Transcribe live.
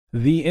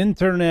The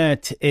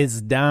internet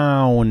is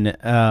down,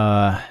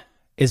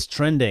 is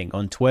trending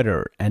on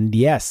Twitter. And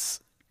yes,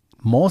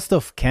 most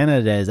of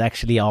Canada is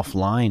actually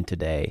offline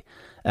today.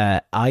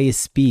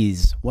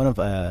 ISPs, one of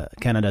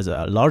Canada's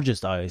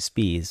largest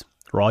ISPs,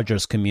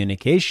 Rogers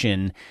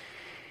Communication,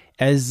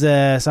 is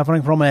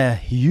suffering from a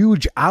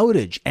huge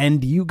outage.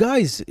 And you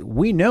guys,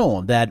 we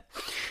know that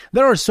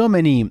there are so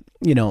many,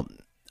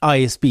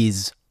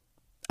 ISPs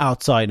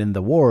outside in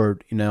the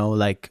world,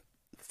 like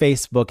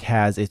Facebook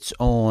has its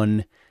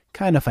own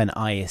kind of an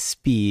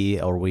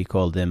ISP, or we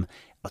call them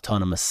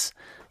autonomous,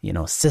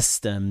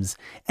 systems.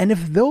 And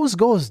if those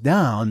goes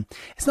down,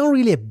 it's not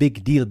really a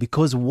big deal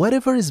because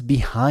whatever is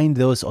behind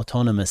those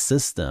autonomous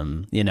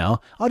system,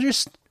 are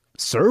just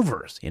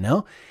servers,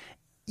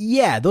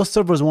 Yeah, those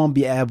servers won't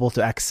be able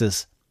to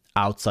access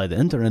outside the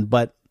internet,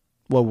 but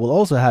what will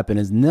also happen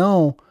is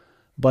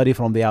nobody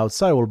from the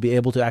outside will be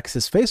able to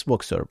access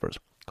Facebook servers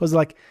because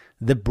like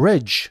the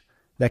bridge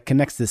that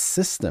connects the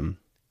system,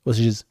 which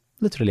is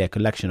literally a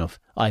collection of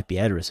IP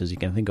addresses, you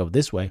can think of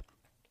this way,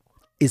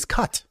 is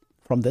cut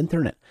from the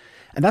internet.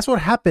 And that's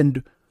what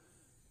happened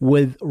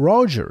with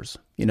Rogers,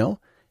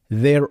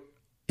 their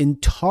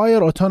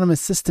entire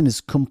autonomous system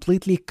is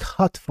completely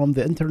cut from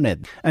the internet.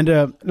 And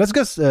let's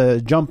just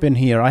jump in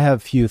here. I have a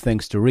few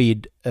things to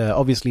read.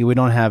 Obviously, we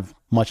don't have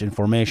much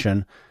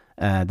information.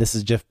 This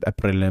is just a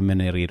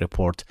preliminary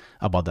report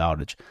about the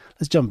outage.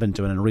 Let's jump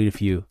into it and read a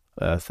few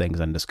things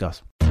and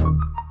discuss.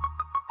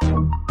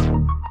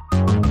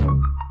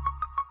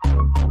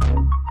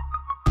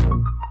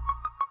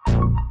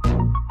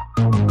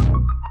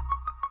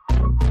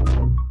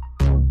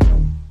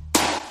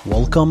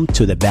 Welcome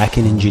to the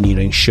Backend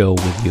Engineering Show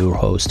with your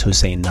host,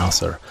 Hussein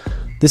Nasser.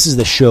 This is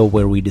the show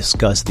where we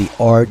discuss the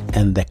art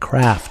and the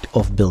craft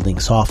of building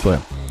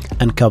software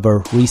and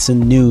cover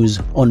recent news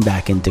on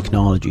backend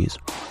technologies.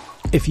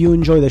 If you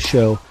enjoy the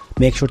show,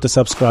 make sure to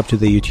subscribe to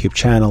the YouTube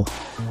channel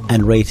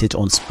and rate it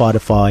on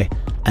Spotify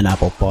and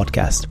Apple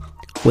Podcast.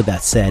 With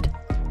that said,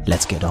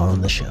 let's get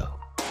on the show.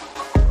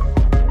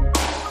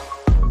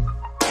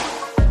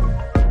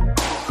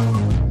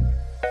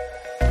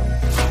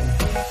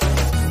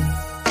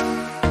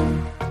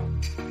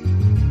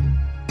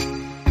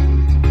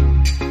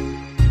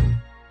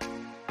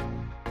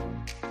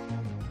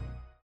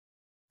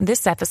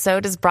 This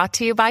episode is brought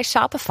to you by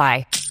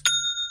Shopify.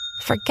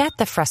 Forget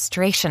the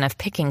frustration of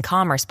picking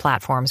commerce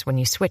platforms when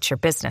you switch your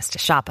business to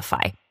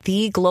Shopify,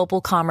 the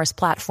global commerce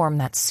platform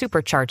that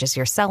supercharges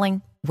your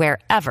selling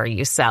wherever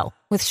you sell.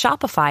 With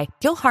Shopify,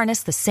 you'll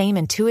harness the same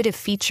intuitive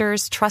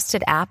features,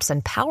 trusted apps,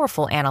 and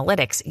powerful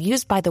analytics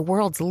used by the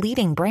world's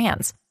leading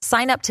brands.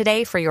 Sign up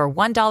today for your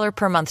 $1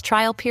 per month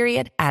trial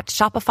period at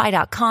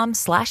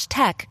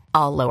shopify.com/tech,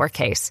 all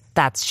lowercase.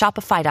 That's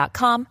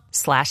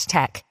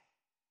shopify.com/tech.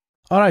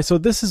 All right, so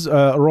this is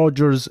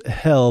Rogers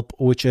Help,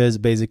 which is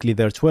basically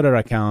their Twitter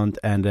account.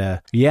 And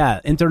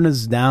internet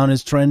is down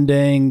is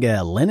trending,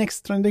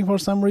 Linux trending for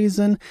some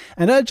reason.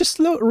 And I just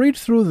read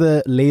through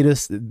the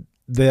latest,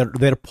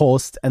 their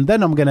post, and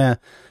then I'm going to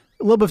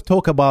a little bit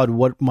talk about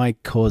what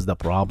might cause the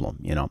problem,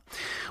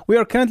 We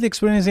are currently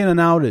experiencing an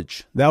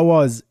outage. That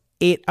was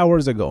 8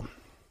 hours ago.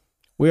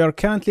 We are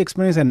currently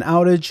experiencing an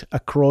outage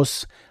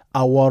across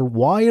our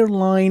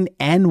wireline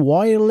and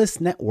wireless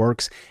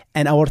networks,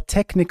 and our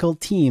technical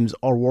teams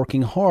are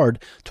working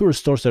hard to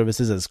restore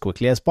services as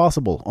quickly as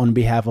possible. On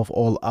behalf of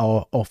all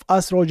of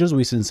us, Rogers,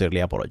 we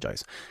sincerely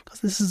apologize because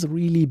this is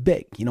really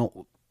big.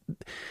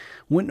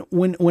 When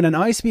an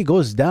ISP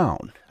goes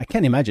down, I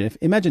can't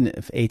imagine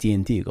if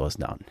AT&T goes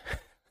down.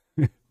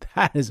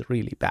 That is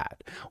really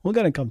bad. We're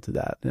gonna come to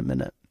that in a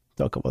minute.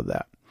 Talk about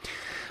that.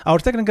 Our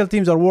technical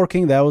teams are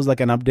working, that was like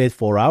an update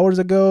 4 hours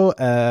ago,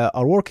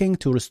 are working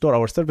to restore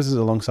our services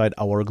alongside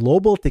our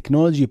global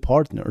technology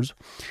partners.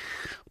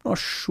 I'm not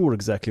sure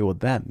exactly what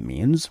that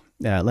means.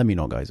 Let me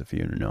know, guys, if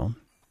you know.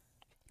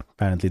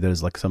 Apparently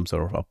there's like some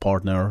sort of a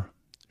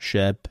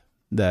partnership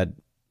that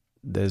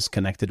is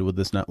connected with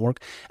this network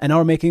and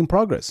are making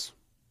progress.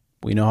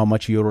 We know how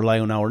much you rely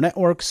on our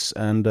networks,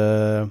 and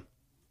we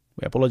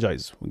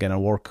apologize. We're going to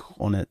work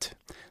on it.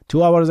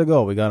 2 hours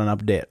ago, we got an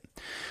update.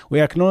 We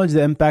acknowledge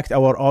the impact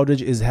our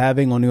outage is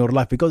having on your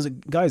life because,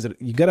 guys,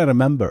 you got to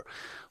remember,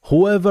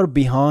 whoever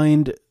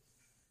behind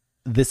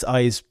this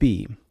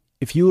ISP,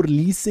 if you're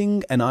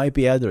leasing an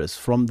IP address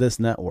from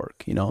this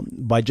network,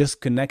 by just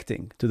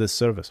connecting to this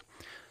service,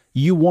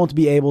 you won't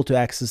be able to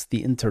access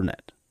the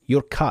internet.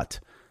 You're cut.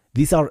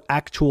 These are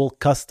actual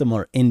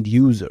customer end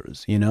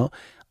users,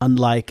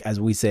 unlike, as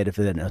we said, if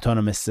an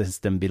autonomous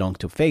system belonged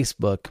to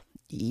Facebook,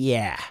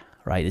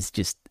 right? It's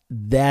just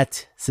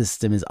that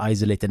system is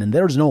isolated and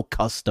there's no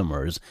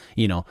customers.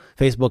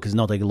 Facebook is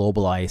not a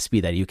global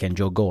ISP that you can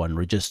go and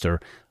register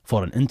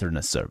for an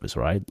internet service,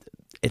 right?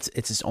 It's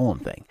its own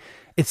thing.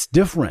 It's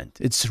different.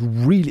 It's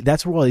really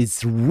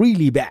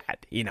bad,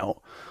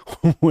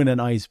 when an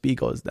ISP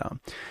goes down.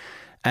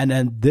 And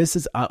then this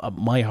is,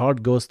 my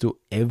heart goes to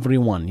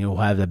everyone who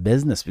have a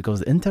business, because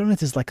the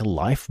internet is like a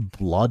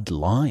lifeblood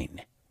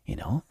line,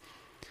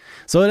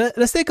 So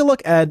let's take a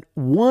look at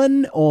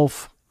one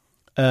of,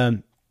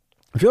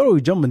 before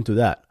we jump into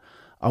that,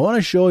 I want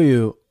to show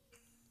you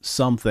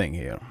something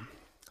here.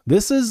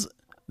 This is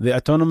the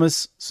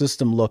autonomous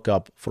system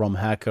lookup from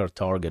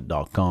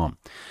hackertarget.com.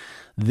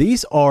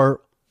 These are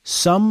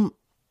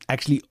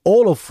actually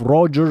all of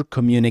Rogers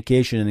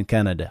Communication in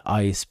Canada,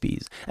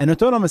 ISPs. An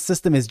autonomous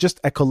system is just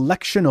a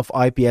collection of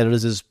IP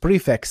addresses,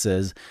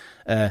 prefixes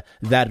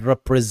that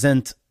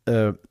represent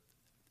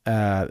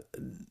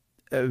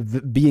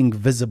being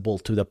visible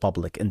to the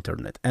public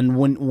internet. And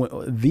when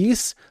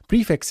these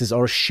prefixes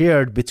are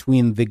shared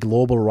between the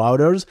global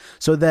routers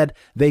so that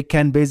they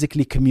can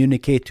basically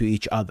communicate to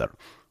each other,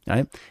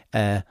 right?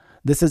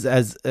 This is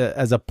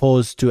as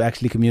opposed to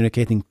actually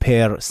communicating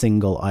per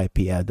single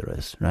IP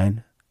address, right?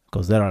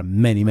 Because there are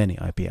many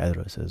IP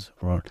addresses.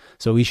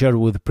 So we share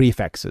with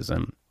prefixes,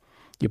 and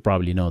you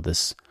probably know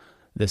this.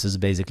 This is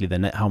basically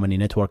how many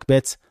network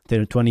bits.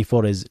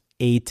 24 is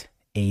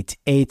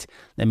 888.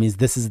 That means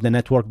this is the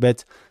network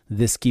bit.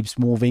 This keeps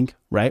moving,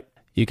 right?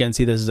 You can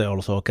see this is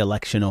also a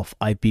collection of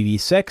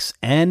IPv6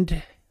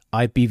 and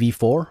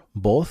IPv4,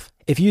 both.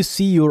 If you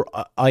see your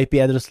IP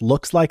address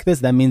looks like this,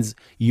 that means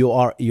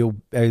you're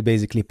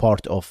basically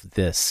part of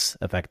this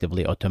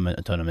effectively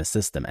autonomous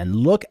system. And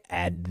look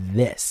at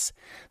this.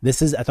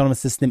 This is autonomous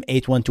system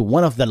 812,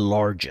 one of the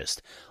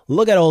largest.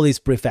 Look at all these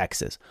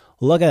prefixes.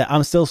 Look at it.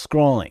 I'm still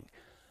scrolling.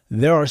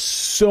 There are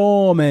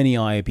so many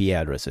IP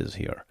addresses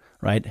here,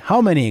 right?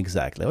 How many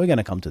exactly? We're going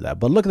to come to that.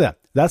 But look at that.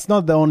 That's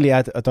not the only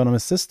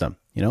autonomous system.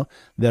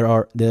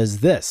 There's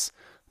this.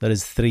 That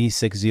is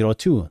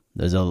 3602.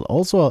 There's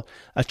also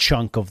a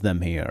chunk of them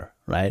here,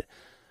 right?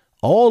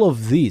 All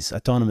of these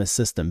autonomous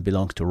systems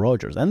belong to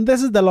Rogers. And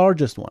this is the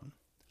largest one.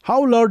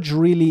 How large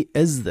really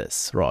is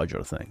this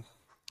Rogers thing?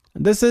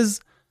 This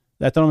is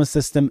the autonomous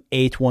system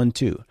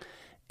 812.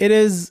 It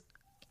is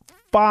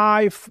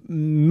 5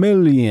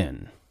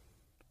 million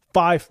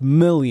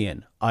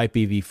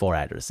IPv4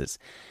 addresses.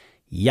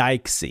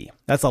 Yikesy.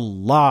 That's a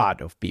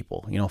lot of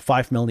people,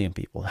 5 million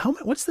people.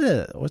 What's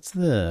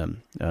the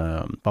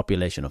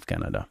population of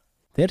Canada?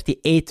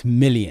 38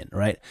 million,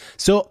 right?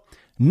 So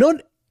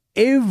not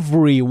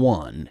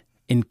everyone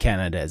in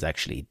Canada is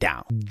actually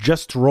down.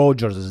 Just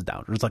Rogers is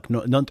down. It's like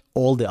not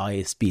all the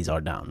ISPs are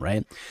down,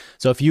 right?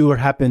 So if you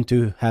happen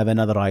to have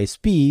another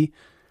ISP,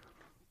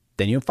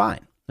 then you're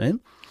fine, right?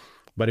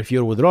 But if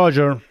you're with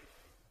Rogers,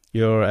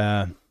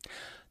 you're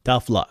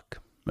tough luck,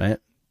 right?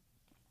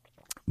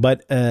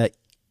 But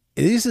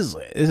this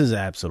is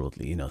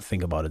absolutely,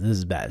 think about it. This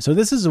is bad. So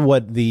this is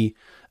what the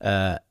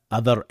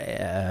other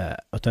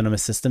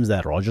autonomous systems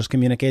that Rogers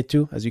communicate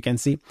to, as you can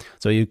see.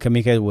 So you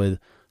communicate with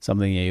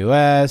something in the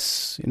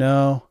US,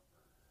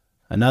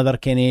 another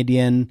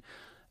Canadian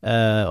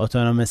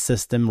autonomous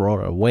system,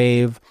 or a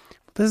Wave.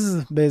 This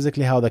is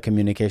basically how the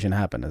communication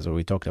happened, as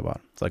we talked about.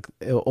 It's like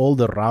all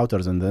the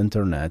routers in the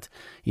internet,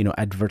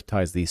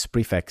 advertise these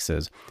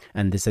prefixes,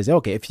 and this says,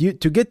 okay,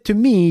 to get to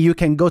me, you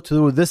can go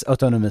through this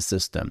autonomous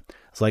system.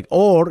 It's like,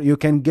 or you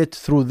can get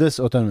through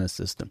this autonomous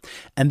system.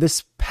 And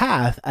this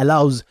path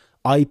allows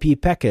IP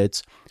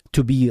packets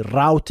to be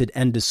routed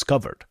and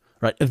discovered,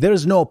 right? If there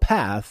is no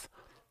path,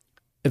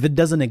 if it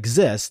doesn't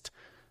exist,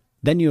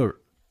 then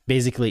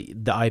basically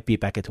the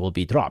IP packet will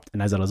be dropped.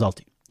 And as a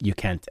result, you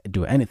can't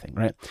do anything,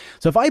 right?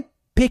 So if I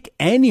pick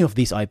any of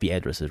these IP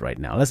addresses right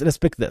now, let's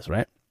pick this,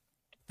 right?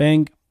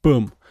 Bang,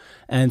 boom.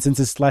 And since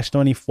it's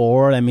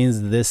 /24, that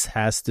means this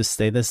has to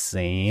stay the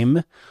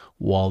same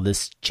while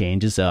this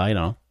changes,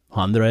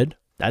 100.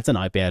 That's an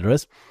IP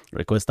address.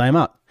 Request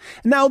timeout.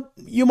 Now,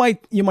 you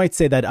might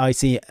say that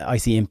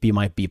ICMP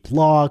might be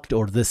blocked,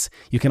 or this,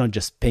 you cannot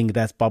just ping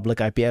that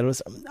public IP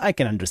address. I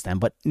can understand,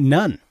 but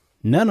none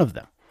of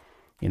them,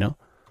 You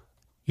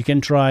can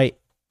try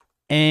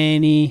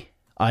any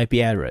IP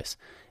address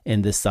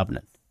in this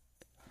subnet.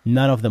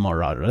 None of them are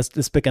routed.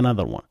 Let's pick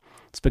another one.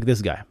 Let's pick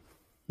this guy.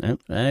 All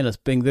right, let's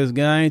pick this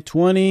guy.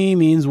 20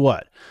 means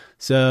what?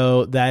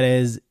 So that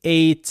is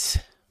 8,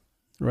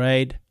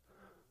 right?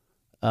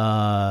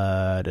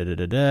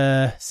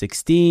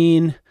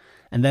 16,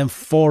 and then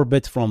 4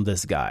 bits from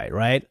this guy,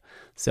 right?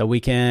 So we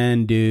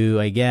can do,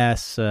 I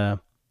guess,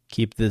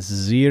 keep this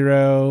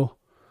 0.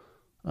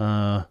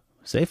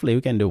 Safely,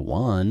 we can do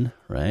 1,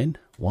 right?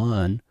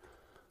 1.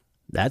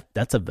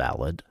 That's a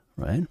valid,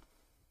 right?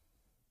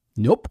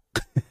 Nope,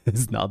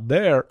 it's not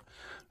there,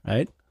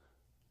 right?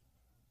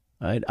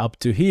 Right, up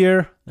to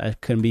here,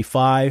 that can be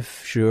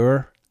 5,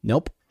 sure.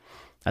 Nope,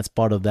 that's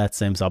part of that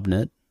same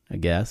subnet, I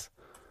guess.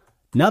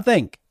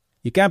 Nothing.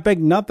 You can't pick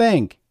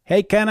nothing.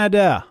 Hey,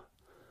 Canada.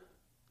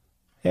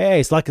 Hey,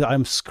 it's like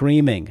I'm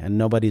screaming and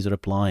nobody's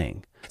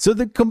replying. So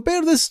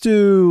compare this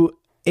to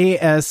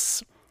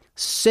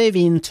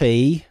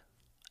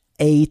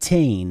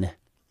AS7018.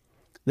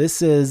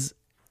 This is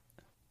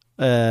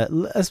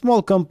a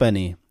small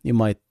company. You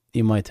might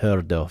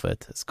heard of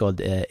it. It's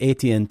called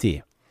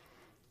AT&T.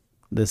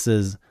 This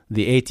is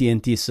the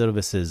AT&T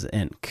Services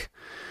Inc.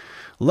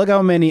 Look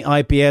how many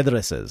IP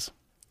addresses.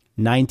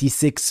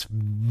 96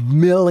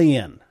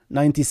 million.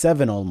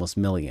 97 almost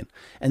million.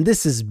 And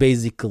this is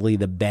basically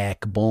the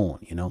backbone,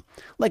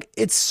 Like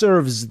it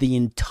serves the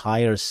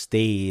entire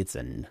states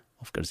and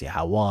Of course, yeah,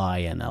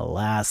 Hawaii and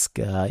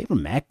Alaska,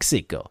 even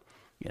Mexico,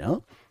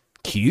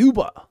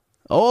 Cuba,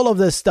 all of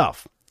this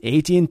stuff.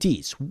 AT&T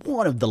is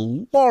one of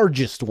the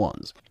largest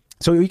ones.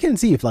 So you can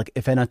see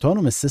if an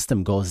autonomous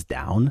system goes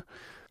down,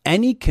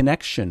 any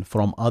connection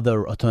from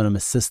other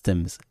autonomous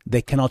systems,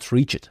 they cannot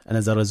reach it. And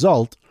as a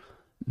result,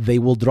 they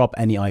will drop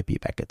any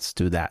IP packets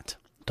to that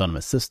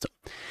autonomous system.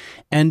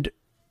 And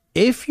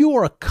if you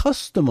are a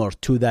customer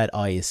to that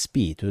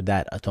ISP, to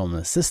that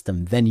autonomous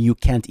system, then you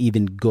can't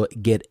even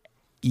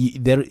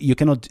you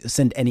cannot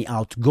send any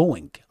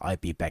outgoing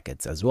IP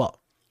packets as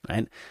well,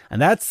 right?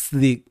 And that's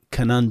the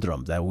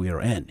conundrum that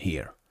we're in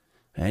here,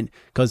 right?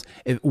 Because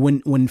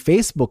when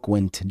Facebook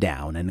went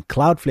down and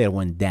Cloudflare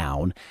went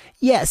down,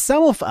 yeah,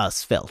 some of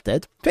us felt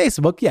it.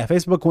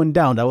 Facebook went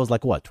down. That was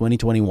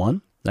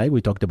 2021, right? We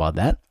talked about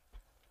that.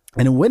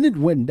 And when it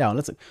went down,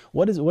 let's see,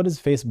 what is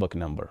Facebook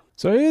number?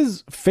 So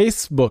is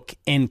Facebook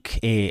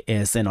Inc.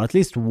 ASN, or at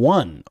least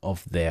one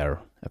of their,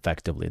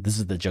 effectively, this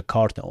is the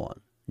Jakarta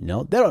one.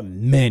 There are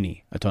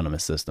many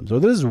autonomous systems. So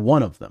this is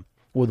one of them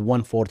with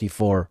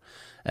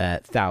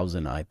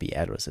 144,000 IP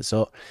addresses.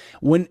 So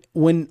when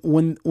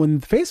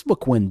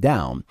Facebook went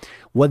down,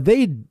 what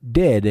they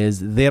did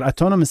is their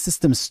autonomous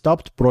system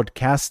stopped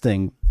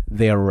broadcasting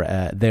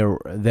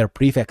their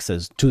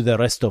prefixes to the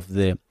rest of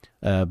the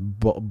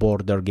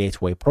border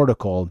gateway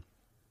protocol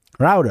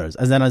routers.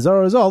 And then as a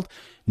result,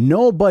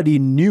 nobody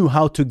knew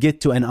how to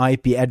get to an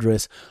IP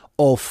address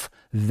of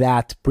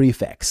that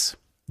prefix.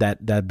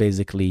 That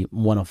basically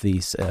one of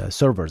these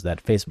servers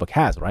that Facebook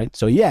has, right?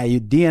 So yeah, your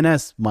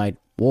DNS might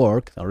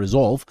work or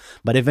resolve,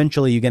 but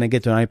eventually you're going to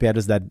get to an IP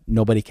address that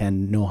nobody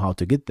can know how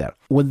to get there.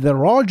 With the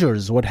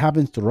Rogers, what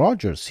happens to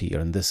Rogers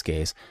here in this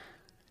case,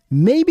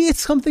 maybe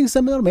it's something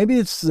similar. Maybe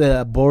it's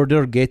a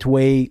border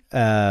gateway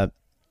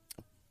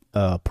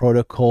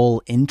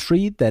protocol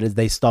entry, that is,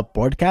 they stop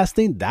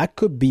broadcasting. That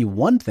could be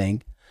one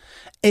thing.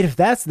 If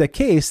that's the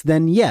case,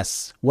 then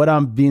yes, what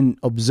I've been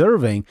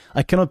observing,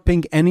 I cannot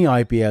ping any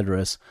IP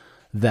address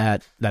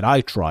that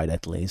I tried,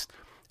 at least,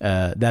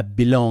 that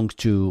belonged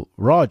to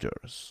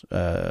Rogers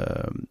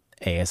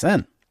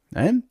ASN.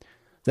 Right?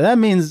 So that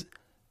means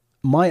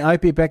my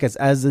IP packets,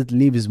 as it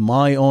leaves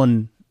my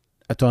own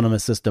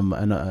autonomous system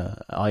and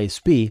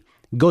ISP,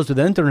 goes to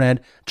the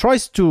internet,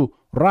 tries to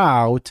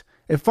route.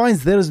 It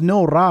finds there is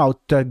no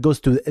route that goes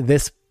to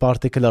this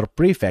particular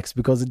prefix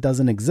because it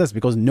doesn't exist,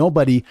 because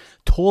nobody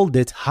told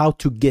it how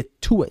to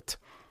get to it.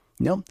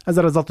 As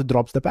a result, it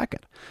drops the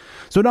packet.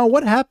 So now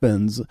what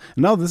happens?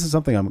 Now this is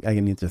something I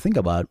need to think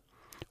about.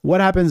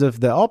 What happens if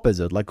the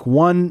opposite,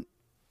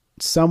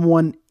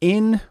 someone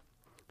in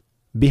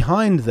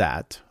behind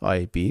that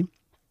IP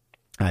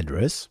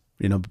address,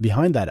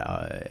 behind that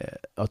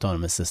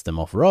autonomous system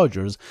of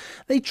Rogers,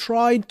 they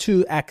tried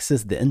to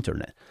access the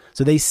internet.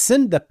 So they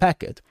send the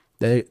packet.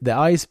 The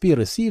ISP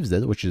receives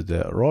it, which is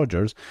the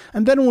Rogers,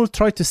 and then we'll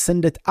try to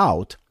send it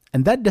out.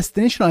 And that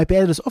destination IP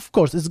address, of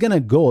course, is going to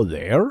go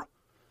there.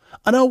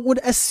 And I would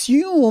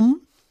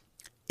assume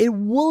it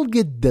will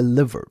get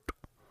delivered.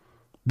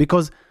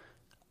 Because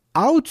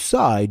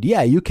outside,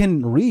 yeah, you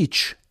can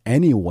reach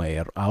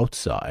anywhere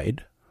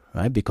outside,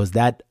 right? Because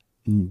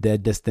the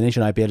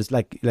destination IP address,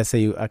 let's say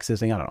you're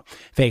accessing,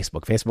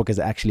 Facebook. Facebook is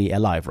actually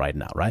alive right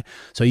now, right?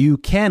 So you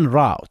can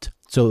route.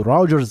 So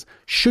Rogers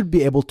should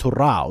be able to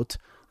route,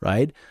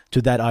 right,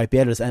 to that IP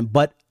address.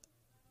 But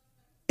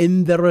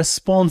in the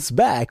response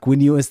back,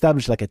 when you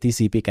establish a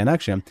TCP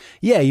connection,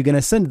 yeah, you're going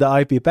to send the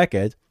IP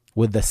packet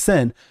with the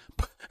SYN,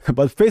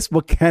 but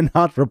Facebook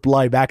cannot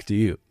reply back to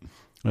you,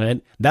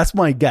 right? That's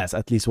my guess,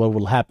 at least what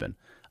will happen.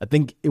 I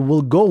think it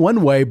will go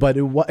one way, but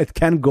it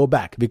can go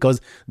back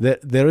because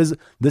there is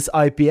this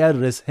IP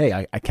address,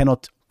 hey, I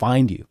cannot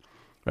find you,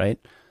 right?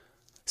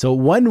 So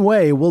one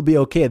way will be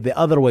okay, the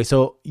other way.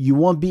 So you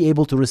won't be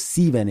able to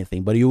receive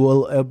anything, but you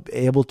will be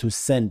able to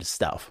send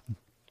stuff,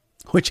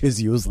 which is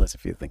useless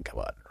if you think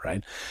about it,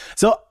 right?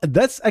 So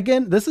this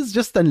is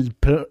just a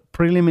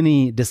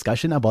preliminary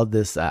discussion about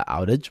this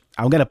outage.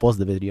 I'm going to post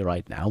the video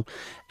right now.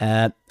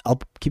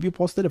 I'll keep you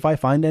posted if I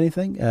find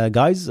anything.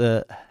 Guys,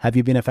 have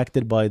you been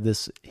affected by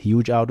this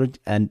huge outage?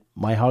 And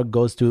my heart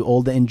goes to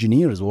all the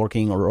engineers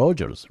working on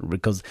Rogers,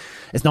 because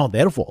it's not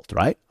their fault,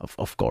 right?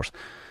 Of course.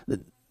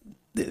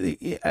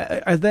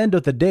 At the end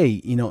of the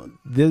day,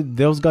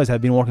 those guys have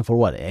been working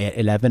for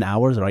 11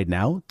 hours right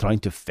now trying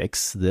to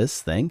fix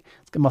this thing.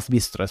 It must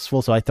be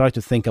stressful. So I try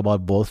to think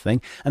about both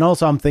things. And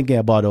also I'm thinking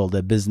about all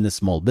the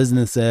small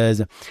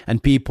businesses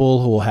and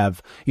people who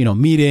have,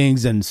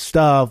 meetings and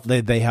stuff.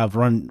 They have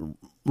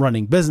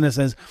running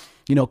businesses,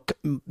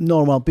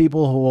 normal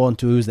people who want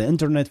to use the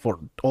internet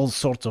for all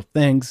sorts of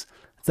things.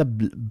 It's a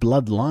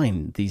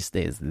bloodline these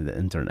days, the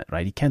internet,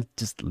 right? You can't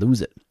just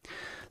lose it.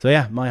 So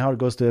yeah, my heart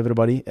goes to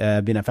everybody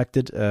being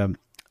affected. Let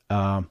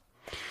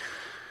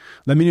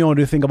me know what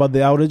you think about the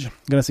outage.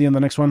 Gonna see you in the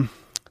next one.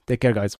 Take care, guys.